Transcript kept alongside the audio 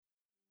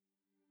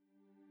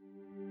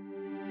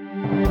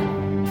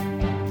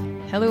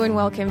Hello and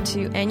welcome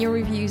to Annual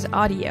Reviews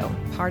Audio,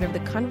 part of the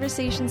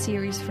conversation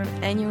series from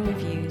Annual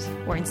Reviews,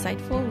 where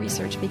insightful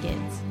research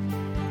begins.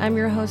 I'm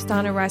your host,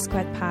 Anna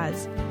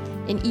Rasquet-Paz.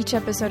 In each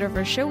episode of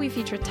our show, we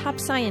feature top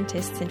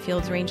scientists in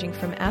fields ranging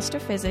from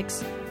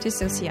astrophysics to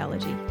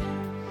sociology.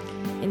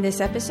 In this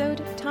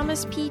episode,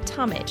 Thomas P.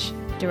 Tomich,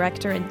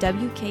 Director and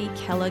W.K.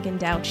 Kellogg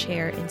Endowed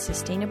Chair in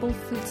Sustainable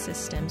Food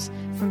Systems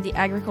from the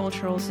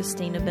Agricultural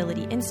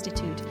Sustainability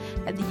Institute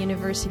at the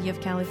University of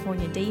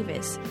California,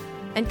 Davis,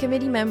 and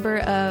committee member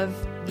of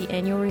the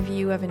Annual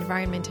Review of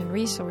Environment and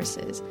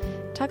Resources,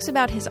 talks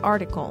about his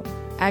article,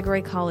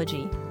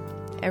 Agroecology,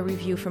 a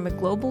review from a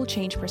global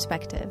change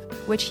perspective,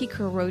 which he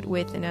co-wrote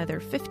with another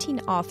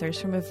 15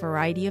 authors from a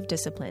variety of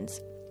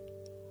disciplines.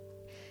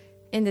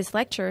 In this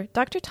lecture,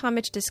 Dr.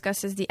 Tomich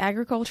discusses the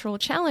agricultural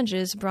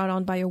challenges brought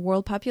on by a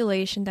world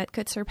population that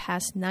could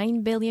surpass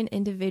 9 billion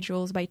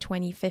individuals by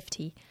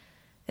 2050,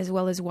 as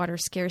well as water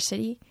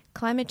scarcity,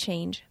 climate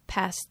change,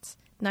 pests,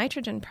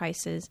 nitrogen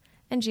prices,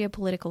 and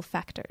geopolitical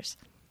factors.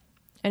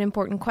 An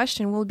important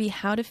question will be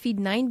how to feed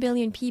 9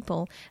 billion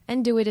people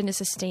and do it in a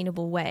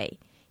sustainable way.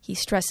 He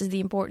stresses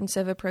the importance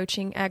of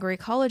approaching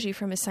agroecology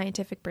from a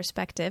scientific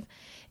perspective,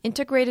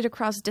 integrated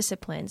across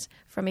disciplines,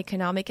 from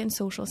economic and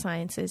social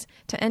sciences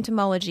to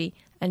entomology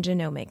and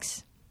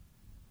genomics.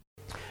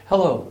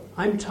 Hello,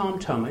 I'm Tom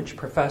Tomich,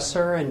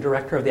 Professor and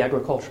Director of the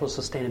Agricultural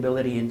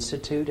Sustainability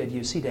Institute at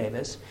UC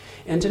Davis,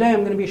 and today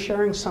I'm going to be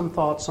sharing some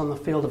thoughts on the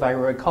field of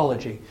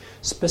agroecology,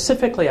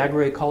 specifically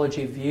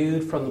agroecology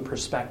viewed from the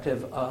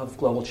perspective of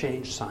global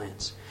change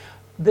science.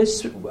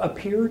 This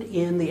appeared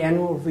in the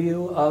Annual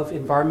Review of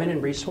Environment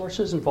and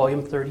Resources in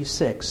Volume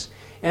 36,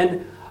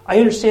 and I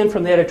understand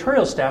from the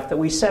editorial staff that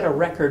we set a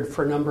record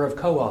for number of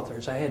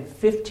co-authors. I had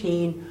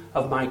 15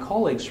 of my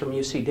colleagues from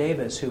UC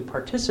Davis who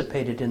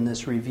participated in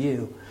this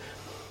review.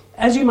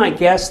 As you might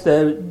guess,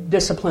 the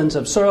disciplines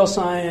of soil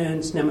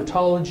science,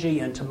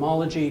 nematology,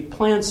 entomology,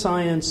 plant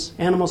science,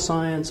 animal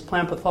science,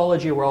 plant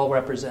pathology were all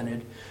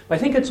represented. But I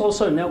think it's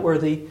also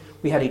noteworthy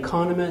we had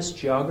economists,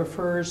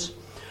 geographers,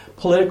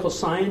 political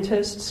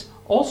scientists,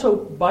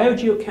 also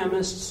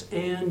biogeochemists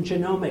and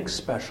genomics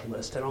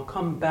specialists, and I'll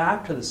come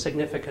back to the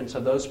significance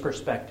of those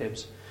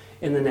perspectives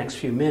in the next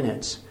few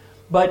minutes.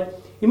 But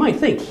you might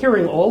think,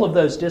 hearing all of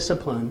those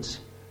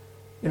disciplines,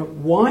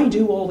 why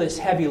do all this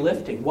heavy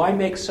lifting? Why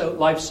make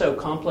life so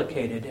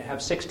complicated to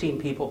have 16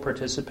 people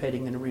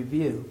participating in a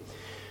review?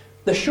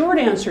 The short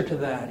answer to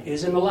that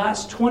is in the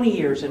last 20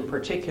 years in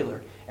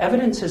particular,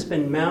 evidence has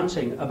been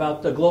mounting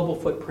about the global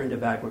footprint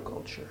of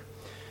agriculture.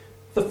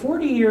 The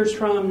 40 years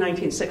from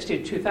 1960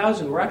 to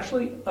 2000 were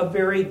actually a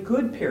very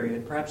good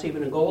period, perhaps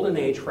even a golden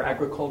age for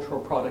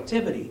agricultural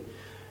productivity.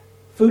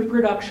 Food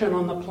production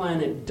on the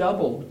planet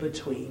doubled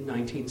between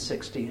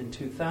 1960 and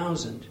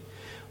 2000.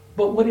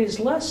 But what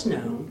is less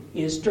known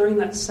is during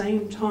that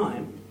same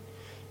time,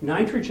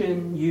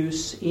 nitrogen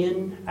use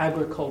in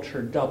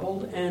agriculture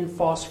doubled and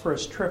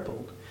phosphorus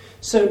tripled.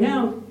 So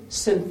now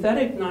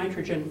synthetic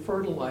nitrogen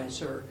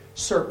fertilizer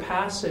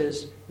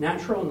surpasses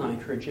natural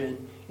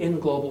nitrogen in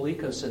global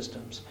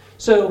ecosystems.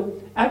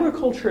 So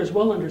agriculture is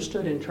well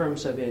understood in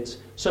terms of its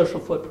social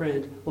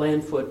footprint,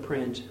 land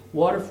footprint,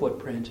 water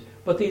footprint,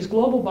 but these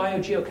global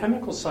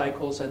biogeochemical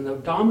cycles and the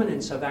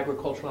dominance of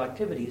agricultural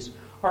activities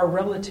are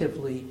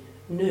relatively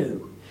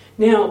new.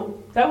 Now,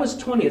 that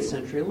was 20th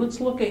century. Let's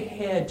look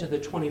ahead to the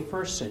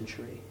 21st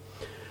century.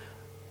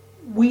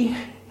 We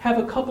have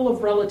a couple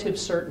of relative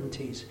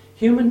certainties.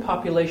 Human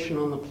population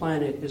on the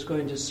planet is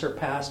going to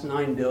surpass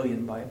 9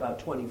 billion by about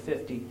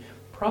 2050.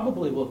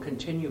 Probably will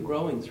continue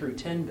growing through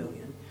 10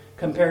 billion,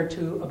 compared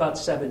to about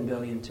 7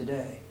 billion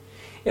today.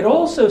 It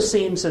also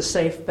seems a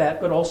safe bet,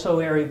 but also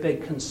a very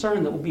big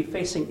concern that we'll be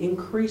facing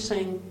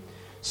increasing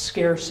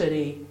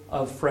scarcity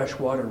of fresh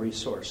water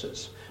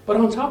resources. But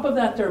on top of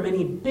that, there are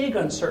many big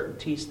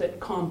uncertainties that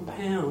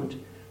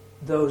compound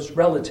those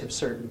relative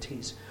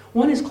certainties.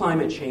 One is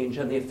climate change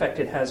and the effect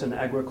it has on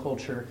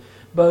agriculture,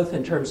 both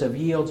in terms of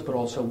yields, but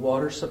also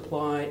water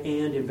supply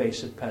and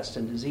invasive pests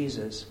and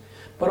diseases.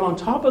 But on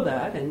top of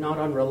that, and not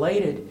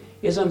unrelated,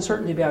 is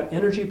uncertainty about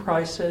energy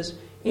prices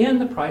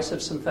and the price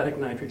of synthetic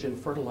nitrogen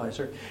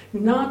fertilizer,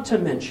 not to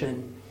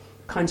mention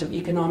kinds of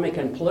economic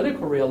and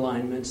political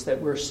realignments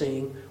that we're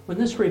seeing. When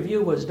this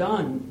review was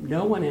done,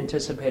 no one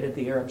anticipated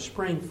the Arab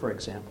Spring, for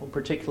example,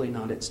 particularly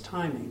not its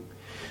timing.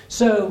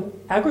 So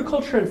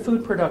agriculture and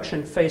food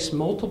production face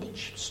multiple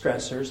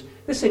stressors.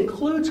 This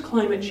includes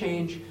climate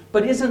change,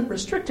 but isn't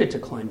restricted to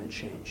climate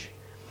change.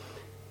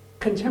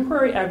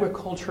 Contemporary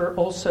agriculture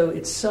also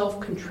itself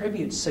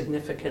contributes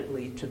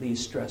significantly to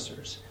these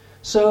stressors.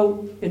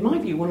 So, in my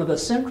view, one of the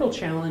central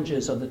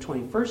challenges of the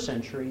 21st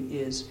century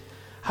is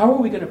how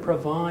are we going to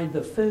provide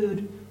the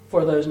food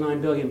for those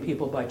 9 billion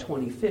people by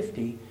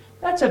 2050?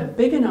 That's a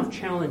big enough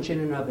challenge in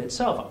and of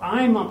itself.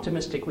 I'm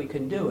optimistic we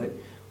can do it.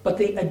 But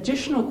the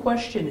additional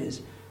question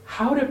is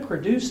how to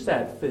produce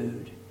that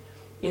food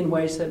in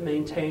ways that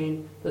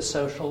maintain the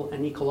social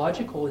and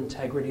ecological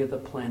integrity of the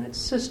planet's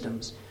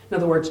systems. In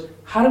other words,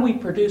 how do we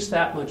produce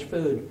that much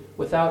food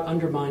without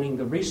undermining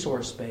the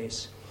resource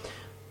base?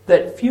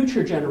 that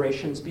future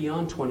generations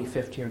beyond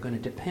 2050 are going to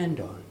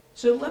depend on.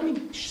 So let me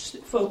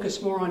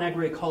focus more on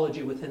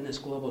agroecology within this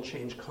global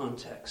change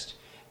context.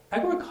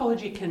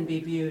 Agroecology can be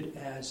viewed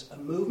as a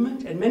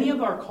movement, and many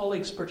of our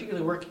colleagues,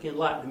 particularly working in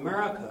Latin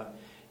America,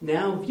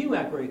 now view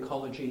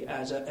agroecology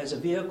as a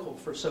vehicle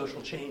for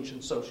social change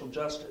and social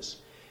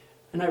justice.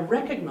 And I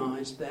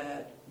recognize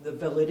that the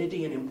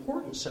validity and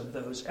importance of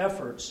those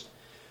efforts.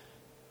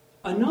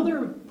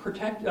 Another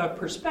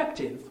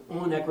perspective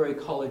on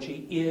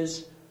agroecology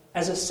is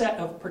as a set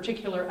of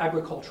particular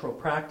agricultural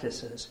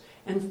practices.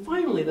 And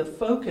finally, the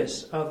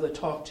focus of the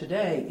talk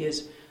today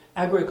is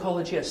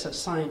agroecology as a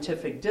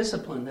scientific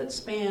discipline that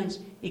spans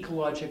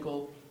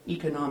ecological,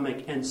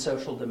 economic, and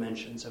social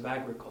dimensions of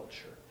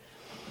agriculture.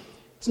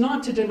 It's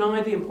not to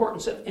deny the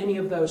importance of any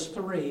of those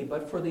three,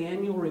 but for the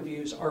annual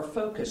reviews, our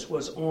focus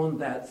was on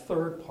that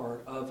third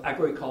part of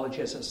agroecology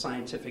as a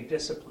scientific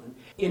discipline.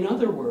 In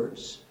other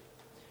words,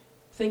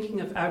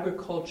 thinking of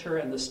agriculture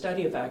and the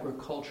study of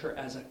agriculture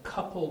as a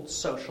coupled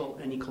social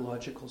and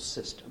ecological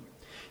system.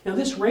 Now,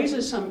 this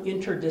raises some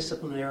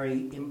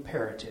interdisciplinary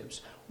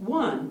imperatives.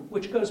 One,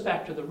 which goes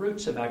back to the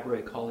roots of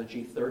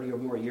agroecology 30 or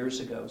more years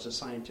ago as a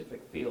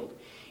scientific field,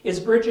 is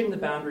bridging the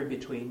boundary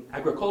between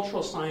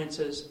agricultural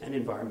sciences and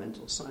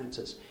environmental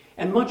sciences.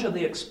 And much of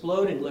the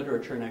exploding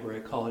literature in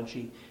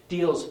agroecology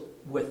deals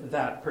with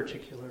that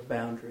particular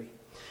boundary.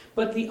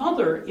 But the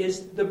other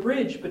is the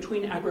bridge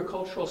between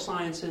agricultural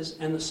sciences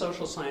and the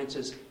social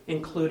sciences,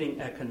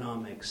 including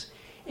economics.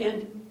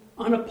 And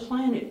on a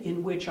planet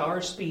in which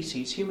our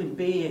species, human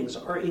beings,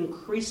 are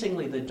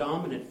increasingly the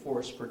dominant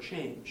force for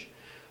change,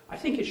 I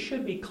think it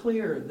should be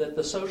clear that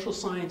the social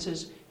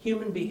sciences,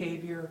 human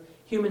behavior,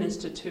 human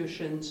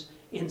institutions,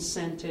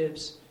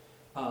 incentives,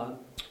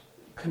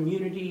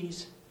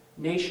 communities,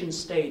 nation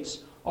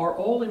states are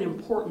all an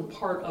important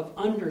part of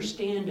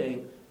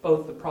understanding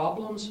both the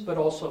problems but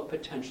also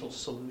potential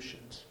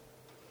solutions.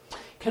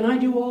 Can I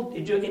do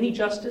any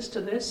justice to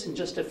this in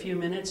just a few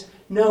minutes?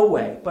 No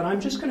way, but I'm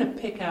just going to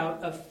pick out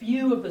a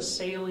few of the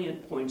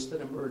salient points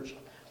that emerged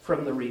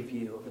from the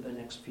review over the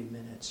next few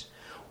minutes.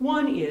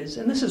 One is,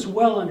 and this is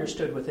well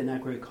understood within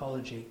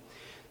agroecology,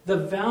 the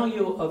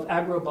value of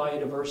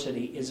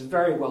agrobiodiversity is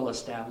very well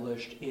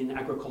established in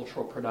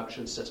agricultural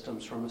production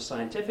systems from a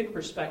scientific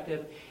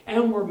perspective,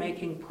 and we're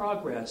making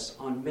progress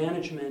on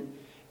management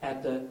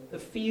at the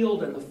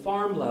field and the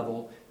farm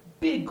level.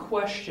 Big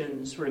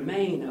questions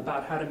remain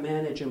about how to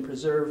manage and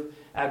preserve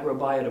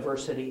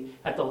agrobiodiversity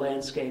at the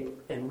landscape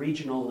and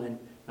regional and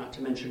not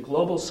to mention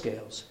global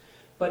scales.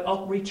 But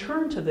I'll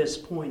return to this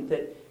point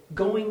that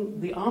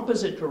going the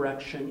opposite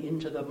direction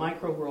into the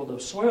micro world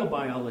of soil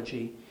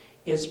biology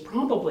is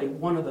probably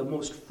one of the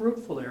most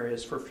fruitful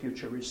areas for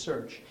future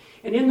research.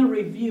 And in the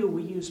review,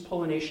 we use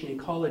pollination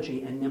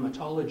ecology and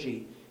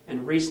nematology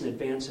and recent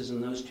advances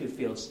in those two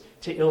fields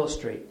to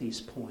illustrate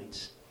these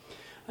points.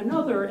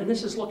 Another, and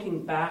this is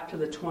looking back to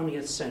the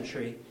 20th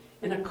century,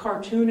 in a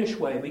cartoonish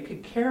way, we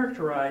could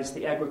characterize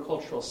the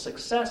agricultural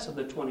success of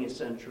the 20th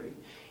century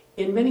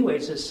in many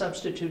ways as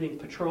substituting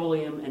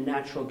petroleum and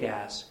natural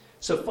gas,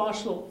 so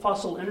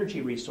fossil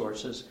energy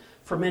resources,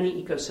 for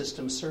many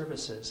ecosystem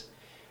services.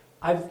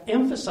 I've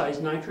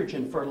emphasized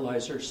nitrogen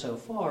fertilizer so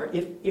far.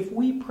 If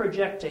we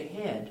project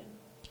ahead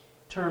in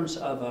terms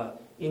of an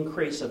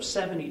increase of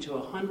 70 to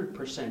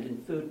 100% in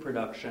food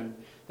production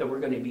that we're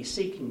going to be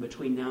seeking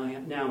between now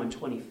and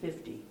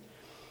 2050,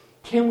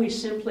 can we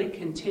simply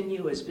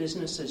continue as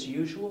business as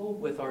usual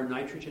with our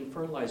nitrogen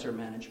fertilizer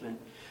management?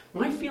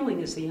 My feeling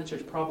is the answer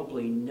is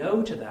probably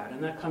no to that,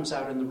 and that comes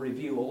out in the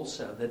review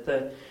also, that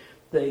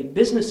the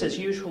business as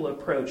usual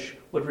approach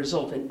would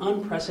result in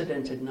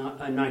unprecedented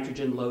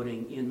nitrogen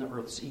loading in the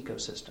Earth's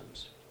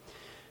ecosystems.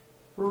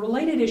 A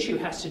related issue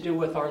has to do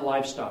with our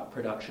livestock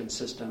production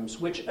systems,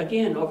 which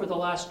again over the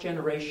last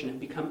generation have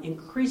become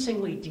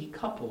increasingly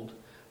decoupled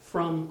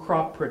from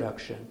crop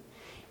production.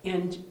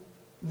 And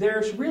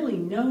there's really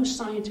no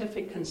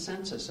scientific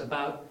consensus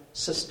about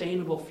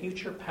sustainable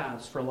future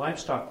paths for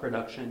livestock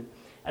production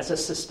as a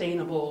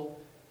sustainable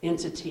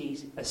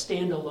entity, a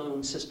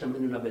standalone system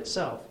in and of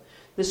itself.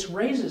 This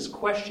raises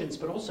questions,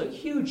 but also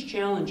huge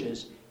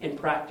challenges in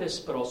practice,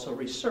 but also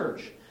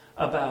research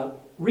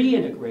about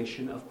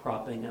reintegration of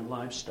cropping and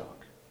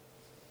livestock.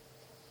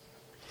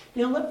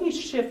 Now let me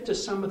shift to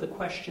some of the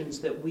questions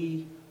that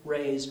we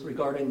raised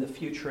regarding the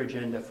future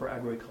agenda for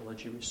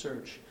agroecology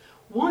research.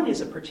 One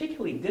is a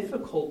particularly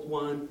difficult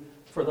one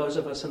for those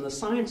of us in the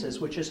sciences,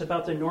 which is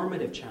about the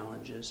normative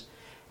challenges.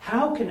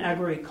 How can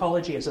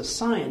agroecology as a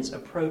science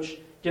approach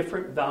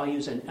different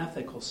values and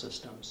ethical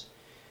systems?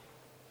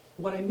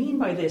 What I mean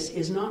by this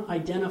is not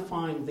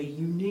identifying the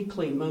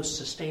uniquely most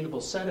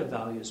sustainable set of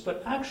values,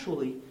 but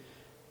actually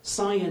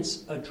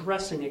science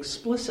addressing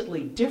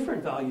explicitly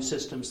different value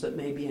systems that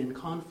may be in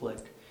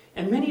conflict.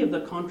 And many of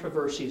the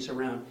controversies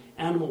around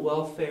animal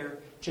welfare,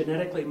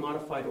 genetically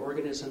modified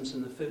organisms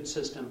in the food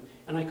system,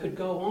 and I could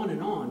go on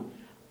and on,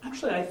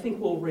 actually I think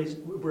will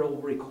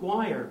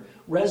require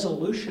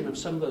resolution of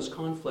some of those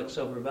conflicts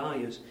over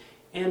values.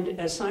 And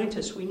as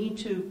scientists, we need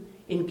to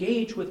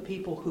engage with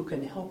people who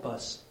can help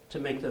us to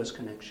make those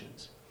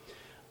connections.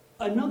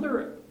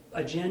 Another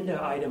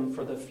agenda item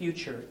for the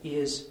future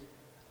is,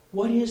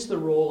 what is the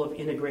role of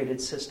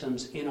integrated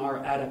systems in our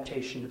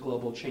adaptation to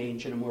global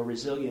change and a more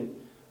resilient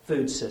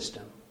food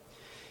system?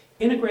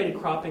 Integrated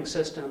cropping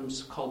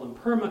systems, call them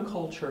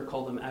permaculture,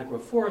 call them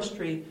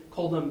agroforestry,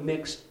 call them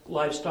mixed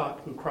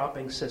livestock and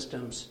cropping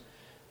systems,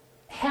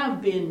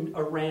 have been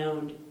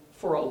around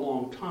for a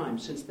long time,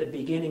 since the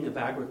beginning of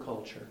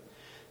agriculture.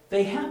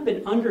 They have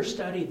been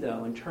understudied,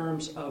 though, in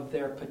terms of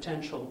their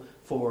potential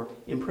for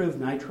improved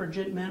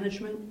nitrogen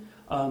management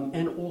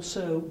and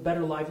also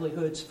better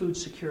livelihoods, food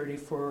security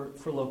for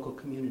local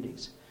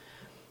communities.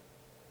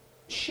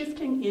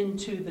 Shifting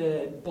into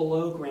the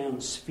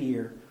below-ground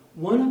sphere,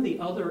 one of the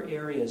other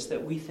areas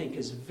that we think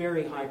is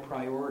very high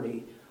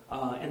priority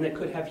and that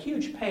could have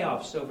huge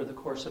payoffs over the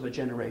course of a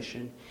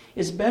generation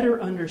is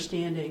better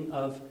understanding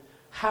of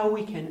how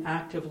we can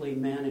actively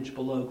manage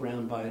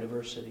below-ground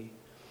biodiversity.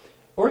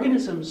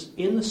 Organisms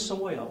in the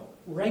soil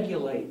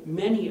regulate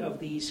many of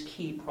these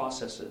key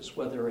processes,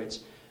 whether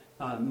it's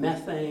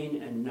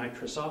methane and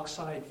nitrous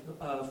oxide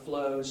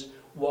flows,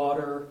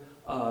 water,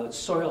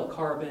 soil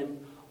carbon.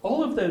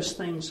 All of those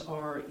things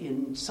are,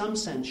 in some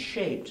sense,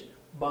 shaped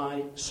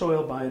by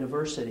soil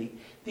biodiversity.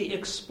 The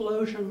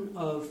explosion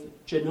of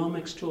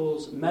genomics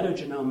tools,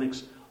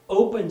 metagenomics,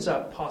 opens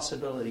up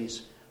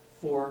possibilities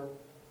for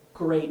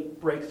great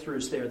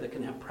breakthroughs there that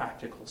can have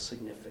practical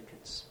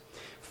significance.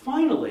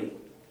 Finally,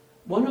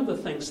 one of the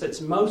things that's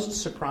most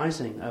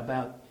surprising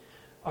about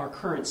our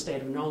current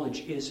state of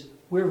knowledge is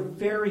we're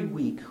very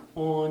weak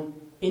on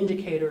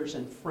indicators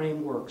and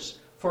frameworks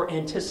for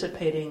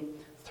anticipating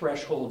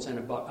thresholds and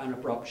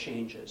abrupt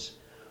changes.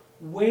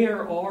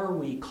 Where are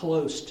we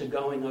close to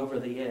going over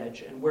the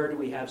edge, and where do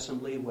we have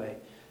some leeway?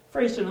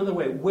 Phrased another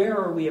way, where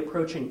are we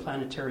approaching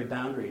planetary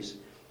boundaries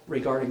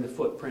regarding the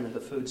footprint of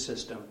the food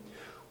system?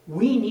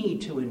 We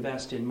need to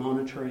invest in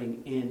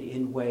monitoring and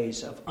in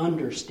ways of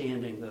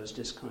understanding those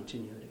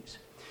discontinuities.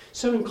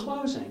 So in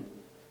closing,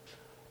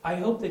 I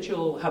hope that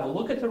you'll have a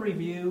look at the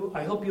review.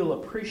 I hope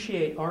you'll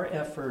appreciate our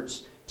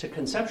efforts to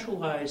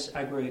conceptualize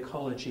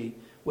agroecology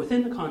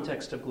within the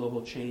context of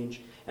global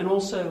change. And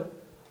also,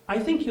 I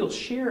think you'll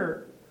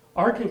share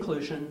our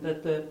conclusion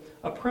that the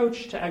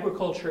approach to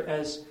agriculture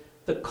as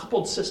the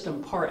coupled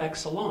system par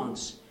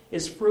excellence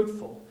is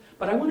fruitful.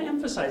 But I want to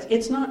emphasize,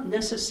 it's not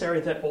necessary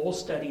that all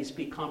studies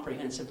be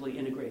comprehensively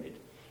integrated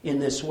in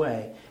this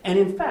way. And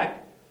in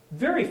fact,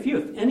 very few,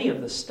 if any,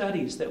 of the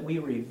studies that we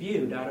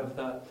reviewed out of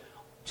the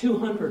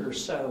 200 or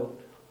so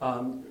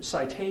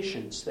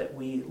citations that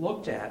we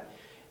looked at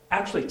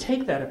actually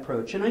take that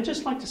approach. And I'd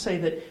just like to say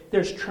that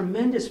there's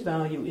tremendous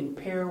value in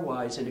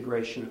pairwise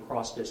integration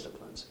across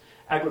disciplines,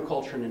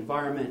 agriculture and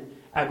environment,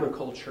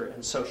 agriculture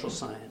and social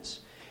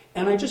science.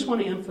 And I just want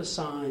to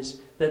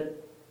emphasize that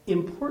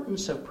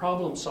importance of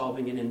problem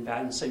solving and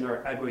advancing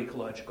our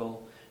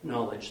agroecological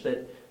knowledge,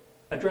 that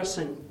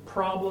addressing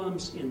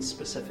problems in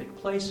specific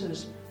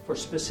places for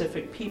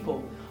specific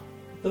people,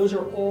 those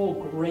are all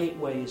great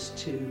ways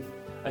to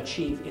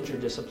achieve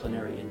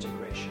interdisciplinary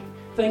integration.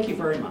 Thank you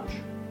very much.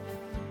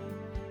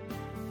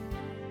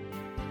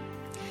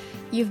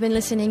 You've been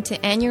listening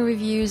to Annual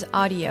Reviews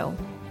Audio.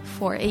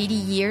 For 80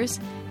 years,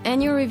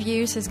 Annual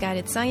Reviews has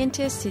guided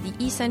scientists to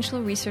the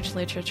essential research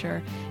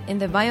literature in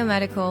the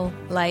biomedical,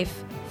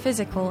 life,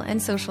 physical,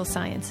 and social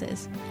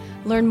sciences.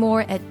 Learn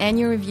more at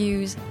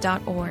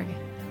annualreviews.org.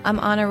 I'm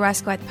Ana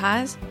Rasquat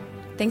Paz.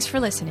 Thanks for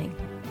listening.